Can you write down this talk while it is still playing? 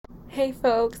Hey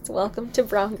folks, welcome to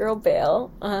Brown Girl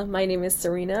Bail. My name is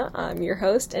Serena, I'm your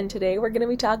host, and today we're going to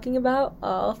be talking about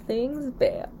all things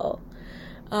bail.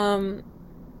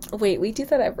 Wait, we do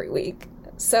that every week.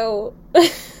 So,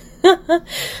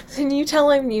 can you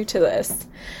tell I'm new to this?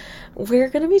 We're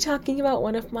going to be talking about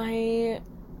one of my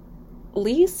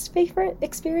least favorite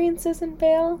experiences in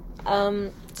bail.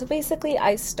 So basically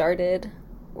I started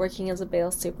working as a bail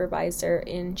supervisor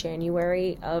in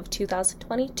January of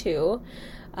 2022.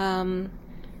 And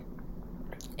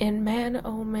man,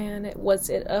 oh man, was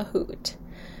it a hoot.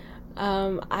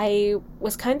 I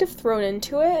was kind of thrown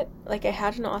into it. Like, I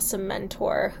had an awesome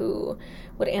mentor who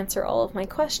would answer all of my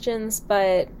questions,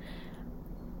 but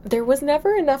there was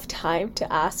never enough time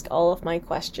to ask all of my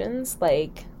questions.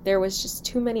 Like, there was just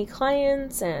too many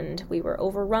clients and we were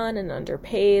overrun and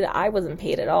underpaid. I wasn't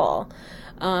paid at all,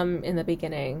 in the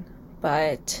beginning,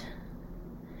 but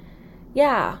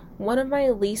yeah, one of my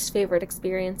least favorite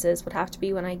experiences would have to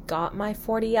be when I got my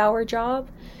 40-hour job,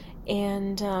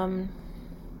 and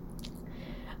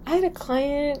I had a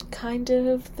client kind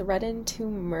of threaten to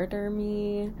murder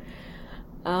me,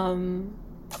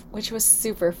 which was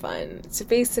super fun. So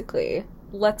basically,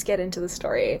 let's get into the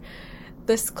story.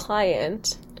 This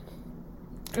client,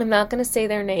 I'm not going to say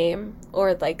their name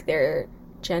or like their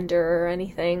gender or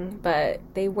anything, but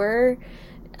they were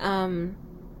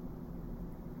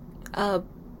a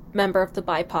member of the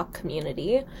BIPOC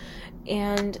community,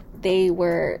 and they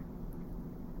were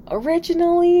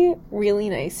originally really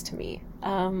nice to me.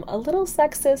 A little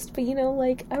sexist, but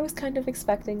like, I was kind of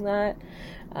expecting that.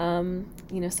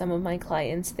 Some of my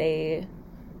clients, they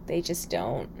just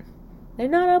they're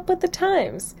not up with the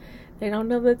times. They don't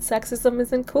know that sexism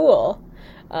isn't cool,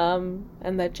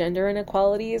 and that gender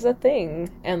inequality is a thing,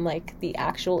 and like the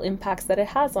actual impacts that it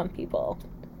has on people.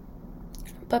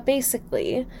 But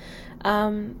basically,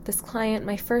 this client,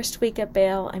 my first week at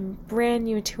bail, I'm brand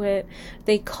new to it.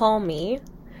 They call me,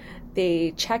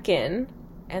 they check in,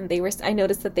 and I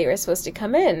noticed that they were supposed to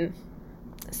come in.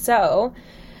 So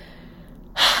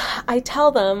I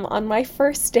tell them on my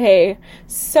first day,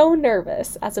 so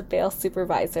nervous as a bail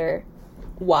supervisor,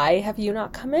 why have you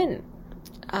not come in?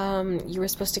 You were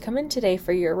supposed to come in today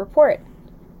for your report.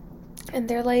 And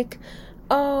they're like,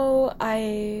 oh,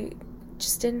 I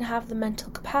just didn't have the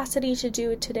mental capacity to do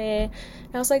it today. And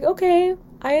I was like, okay,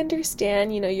 I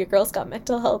understand, your girl's got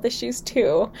mental health issues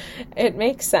too. It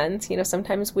makes sense,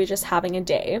 sometimes we're just having a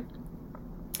day.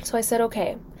 So I said,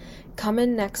 okay, come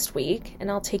in next week and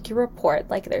I'll take your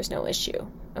report like there's no issue,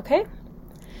 okay?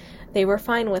 They were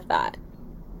fine with that.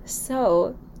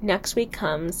 So next week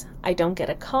comes, I don't get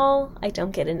a call, I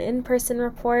don't get an in-person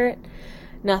report,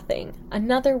 nothing.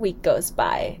 Another week goes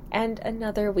by, and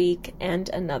another week, and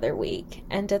another week.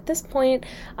 And at this point,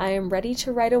 I am ready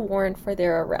to write a warrant for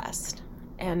their arrest.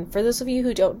 And for those of you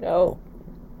who don't know,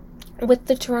 with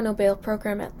the Toronto bail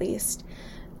program at least,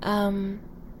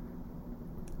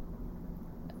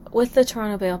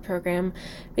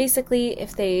 basically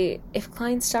if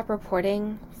clients stop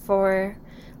reporting for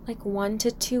like 1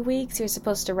 to 2 weeks, you're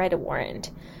supposed to write a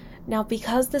warrant. Now,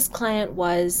 because this client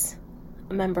was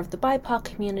a member of the BIPOC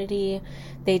community,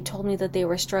 they told me that they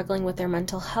were struggling with their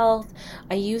mental health,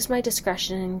 I used my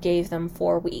discretion and gave them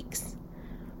 4 weeks,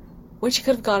 which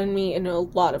could have gotten me in a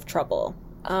lot of trouble.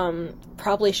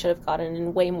 Probably should have gotten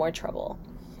in way more trouble.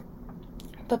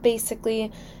 But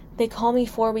basically, they call me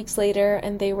 4 weeks later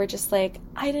and they were just like,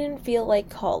 I didn't feel like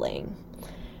calling.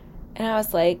 And I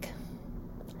was like,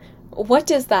 what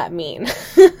does that mean?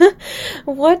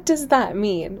 What does that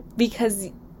mean? Because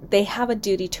they have a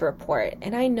duty to report,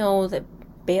 and I know that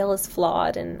bail is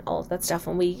flawed and all of that stuff,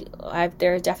 and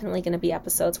there are definitely going to be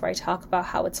episodes where I talk about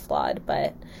how it's flawed,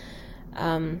 but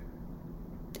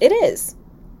it is.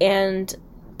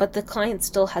 But the client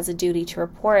still has a duty to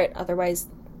report, otherwise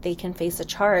they can face a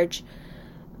charge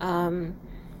that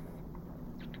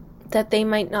they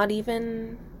might not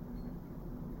even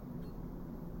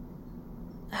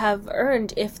have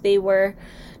earned if they were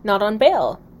not on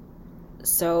bail.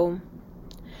 So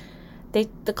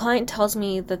the client tells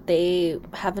me that they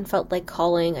haven't felt like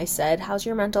calling. I said, how's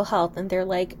your mental health? And they're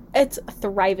like, it's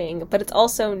thriving, but it's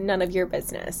also none of your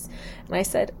business. And I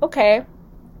said, okay.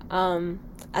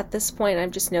 At this point,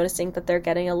 I'm just noticing that they're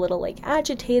getting a little like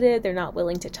agitated. They're not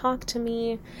willing to talk to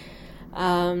me.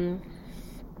 So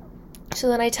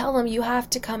then I tell them, you have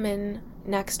to come in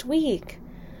next week.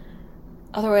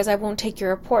 Otherwise, I won't take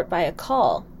your report by a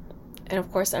call. And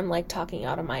of course, I'm like talking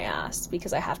out of my ass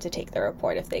because I have to take the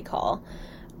report if they call.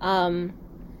 But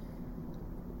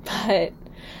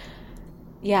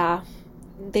yeah,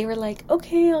 they were like,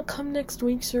 okay, I'll come next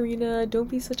week, Serena. Don't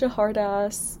be such a hard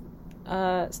ass.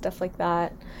 Stuff like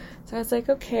that. So I was like,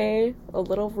 okay, a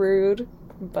little rude,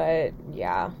 but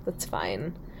yeah, that's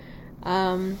fine.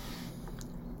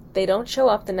 They don't show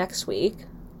up the next week.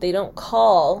 They don't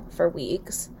call for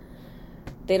weeks.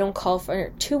 They don't call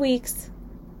for 2 weeks.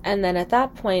 And then at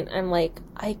that point, I'm like,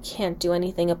 I can't do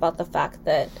anything about the fact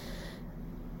that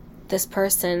this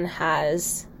person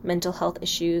has mental health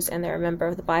issues and they're a member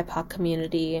of the BIPOC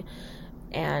community.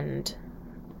 And,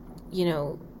 you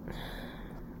know,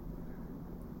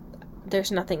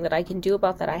 there's nothing that I can do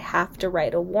about that. I have to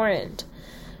write a warrant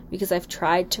because I've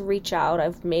tried to reach out.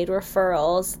 I've made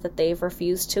referrals that they've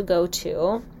refused to go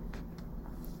to.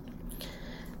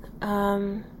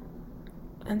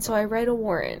 And so I write a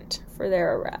warrant for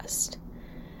their arrest.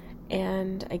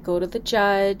 And I go to the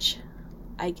judge.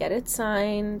 I get it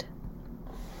signed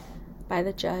by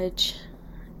the judge.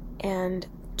 And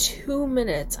 2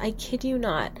 minutes, I kid you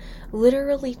not,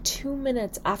 literally 2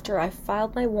 minutes after I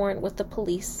filed my warrant with the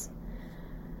police,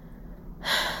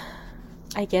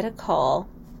 I get a call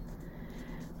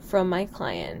from my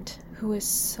client who is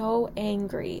so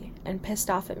angry and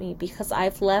pissed off at me because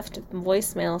I've left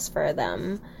voicemails for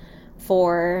them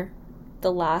for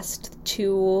the last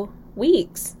 2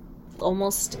 weeks,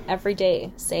 almost every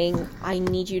day, saying, I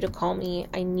need you to call me,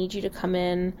 I need you to come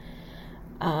in,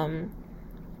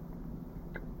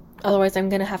 otherwise I'm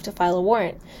gonna have to file a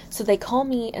warrant. So they call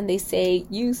me and they say,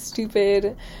 you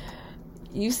stupid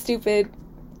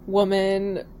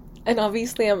woman, and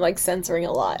obviously I'm like censoring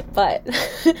a lot, but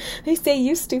they say,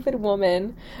 you stupid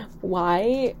woman,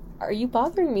 why are you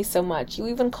bothering me so much? You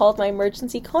even called my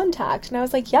emergency contact. And I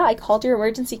was like, yeah, I called your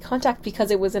emergency contact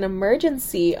because it was an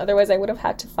emergency. Otherwise I would have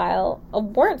had to file a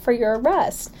warrant for your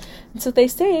arrest. And so they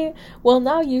say, well,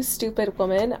 now you stupid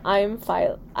woman,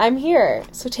 I'm here,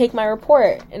 so take my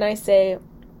report. And I say,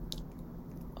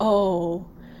 oh,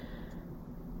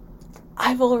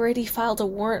 I've already filed a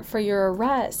warrant for your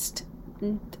arrest.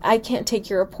 I can't take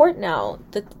your report now.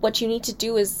 What you need to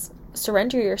do is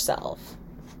surrender yourself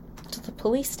to the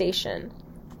police station.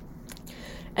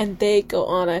 And they go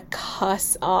on a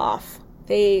cuss off.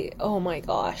 Oh my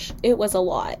gosh, it was a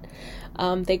lot.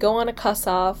 They go on a cuss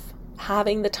off,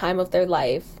 having the time of their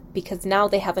life, because now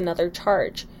they have another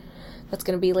charge that's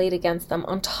going to be laid against them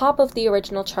on top of the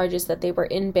original charges that they were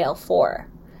in bail for.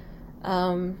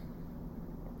 And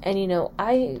you know,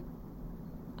 I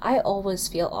always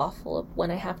feel awful when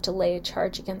I have to lay a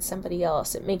charge against somebody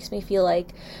else. It makes me feel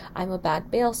like I'm a bad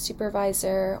bail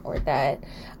supervisor or that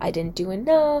I didn't do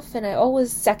enough, and I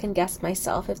always second guess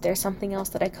myself if there's something else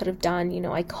that I could have done. You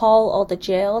know, I call all the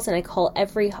jails and I call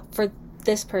for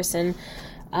this person,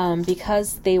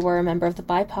 because they were a member of the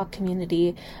BIPOC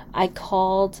community, I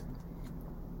called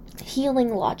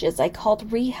healing lodges, I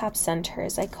called rehab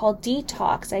centers, I called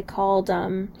detox, I called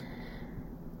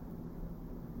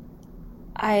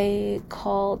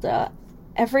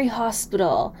every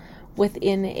hospital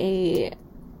within a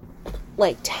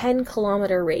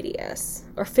 10-kilometer radius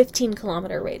or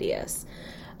 15-kilometer radius.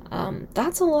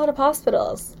 That's a lot of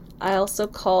hospitals. I also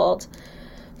called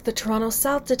the Toronto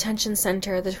South Detention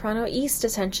Center, the Toronto East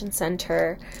Detention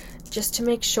Center, just to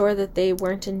make sure that they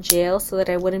weren't in jail so that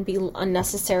I wouldn't be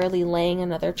unnecessarily laying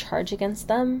another charge against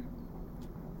them.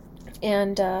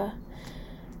 And the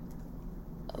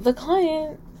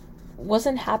client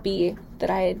wasn't happy that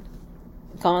I had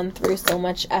gone through so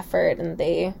much effort, and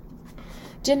they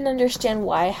didn't understand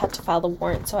why I had to file the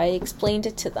warrant, so I explained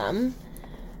it to them,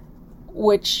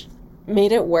 which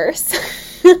made it worse.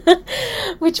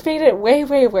 Which made it way,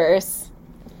 way worse.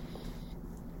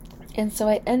 And so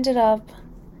I ended up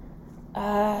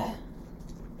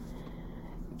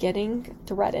getting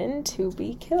threatened to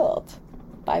be killed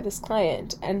by this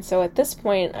client. And so at this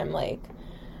point, I'm like,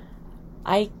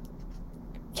 I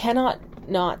cannot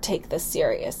not take this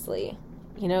seriously.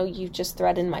 You know, you just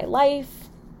threatened my life.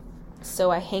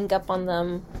 So I hang up on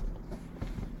them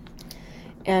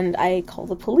and I call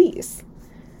the police.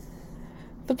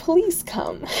 The police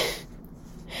come.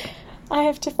 I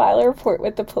have to file a report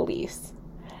with the police.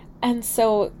 And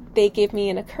so they gave me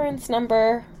an occurrence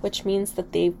number, which means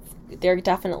that they're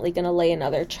definitely going to lay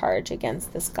another charge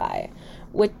against this guy,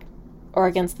 or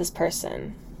against this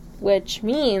person, which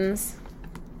means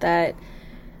that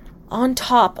on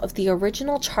top of the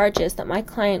original charges that my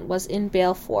client was in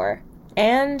bail for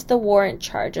and the warrant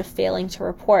charge of failing to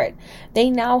report, they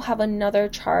now have another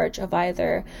charge of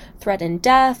either threatened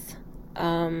death,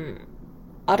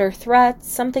 utter threats,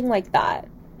 something like that.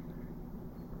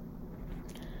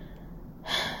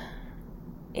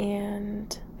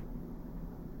 And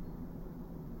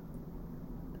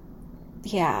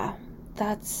yeah,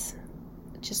 that's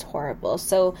just horrible.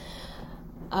 So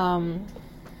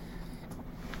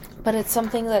But it's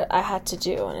something that I had to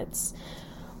do, and it's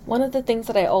one of the things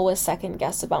that I always second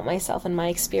guess about myself and my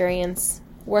experience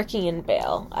working in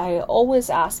bail. I always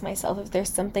ask myself if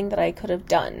there's something that I could have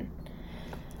done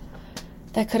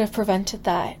that could have prevented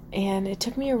that. And it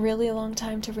took me a really long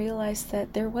time to realize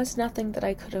that there was nothing that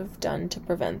I could have done to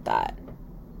prevent that.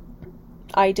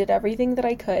 I did everything that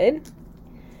I could,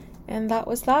 and that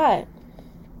was that.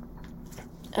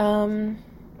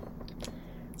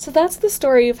 So that's the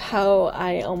story of how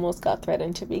I almost got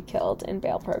threatened to be killed in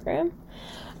bail program.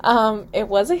 It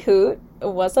was a hoot. It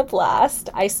was a blast.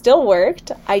 I still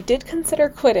worked. I did consider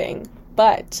quitting,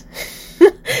 but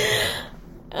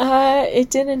it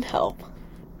didn't help.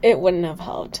 It wouldn't have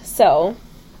helped. So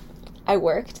I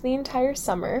worked the entire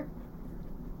summer,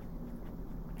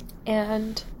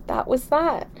 and that was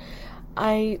that.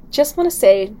 I just want to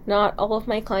say, not all of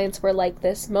my clients were like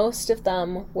this. Most of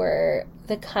them were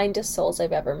the kindest souls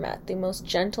I've ever met, the most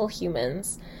gentle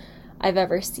humans I've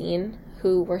ever seen,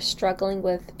 who were struggling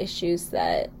with issues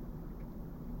that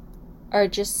are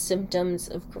just symptoms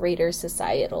of greater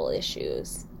societal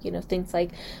issues. You know, things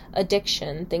like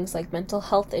addiction, things like mental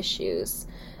health issues,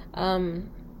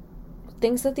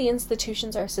 things that the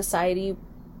institutions, our society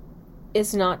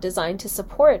is not designed to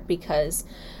support because,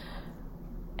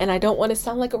 and I don't want to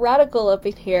sound like a radical up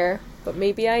in here, but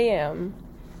maybe I am,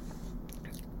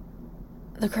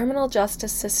 the criminal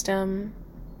justice system,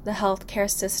 the healthcare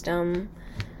system,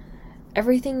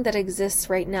 everything that exists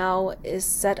right now is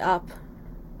set up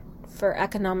for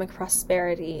economic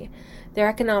prosperity. They're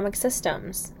economic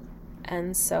systems.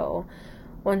 And so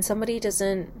when somebody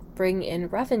doesn't bring in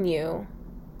revenue,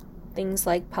 things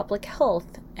like public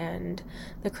health and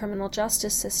the criminal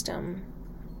justice system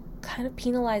kind of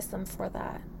penalize them for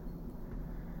that.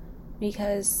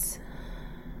 Because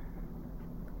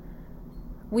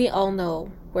we all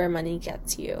know where money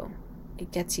gets you.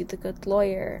 It gets you the good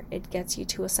lawyer. It gets you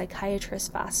to a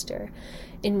psychiatrist faster.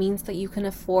 It means that you can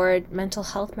afford mental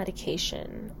health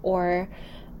medication or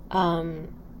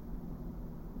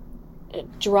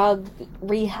drug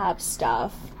rehab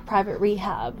stuff, private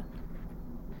rehab.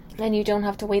 And you don't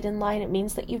have to wait in line. It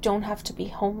means that you don't have to be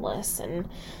homeless. And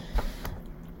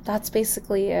that's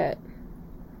basically it.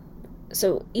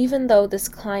 So even though this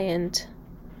client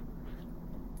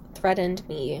threatened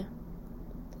me,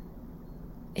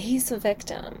 he's a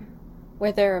victim,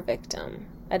 where they're a victim.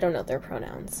 I don't know their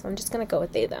pronouns, so I'm just going to go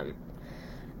with they, them.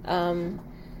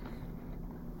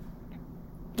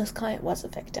 This client was a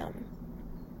victim.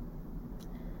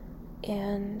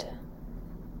 And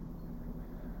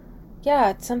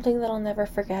yeah, it's something that I'll never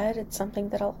forget. It's something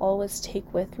that I'll always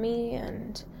take with me,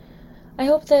 and I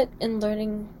hope that in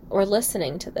learning or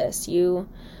listening to this, you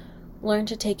learn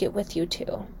to take it with you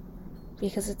too,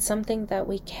 because it's something that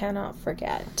we cannot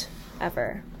forget,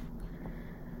 ever.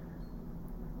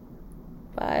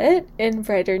 But in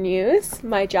brighter news,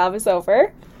 my job is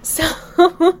over. So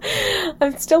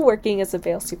I'm still working as a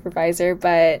bail supervisor,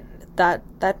 but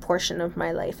that portion of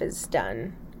my life is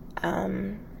done.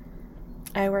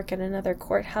 I work at another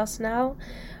courthouse now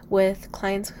with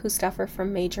clients who suffer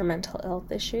from major mental health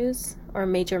issues or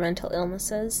major mental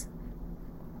illnesses.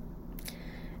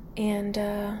 And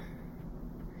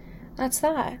that's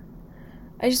that.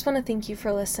 I just want to thank you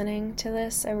for listening to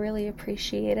this. I really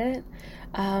appreciate it.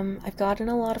 I've gotten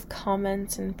a lot of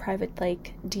comments and private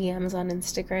DMs on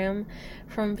Instagram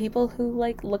from people who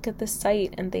look at the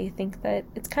site and they think that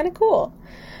it's kind of cool.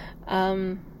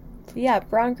 Yeah,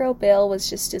 Brown Girl Bail was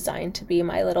just designed to be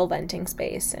my little venting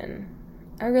space, and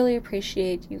I really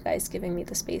appreciate you guys giving me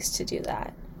the space to do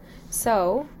that.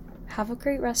 So, have a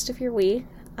great rest of your week.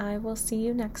 I will see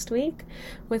you next week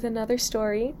with another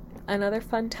story, another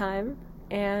fun time,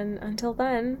 and until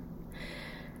then,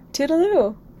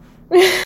 toodaloo!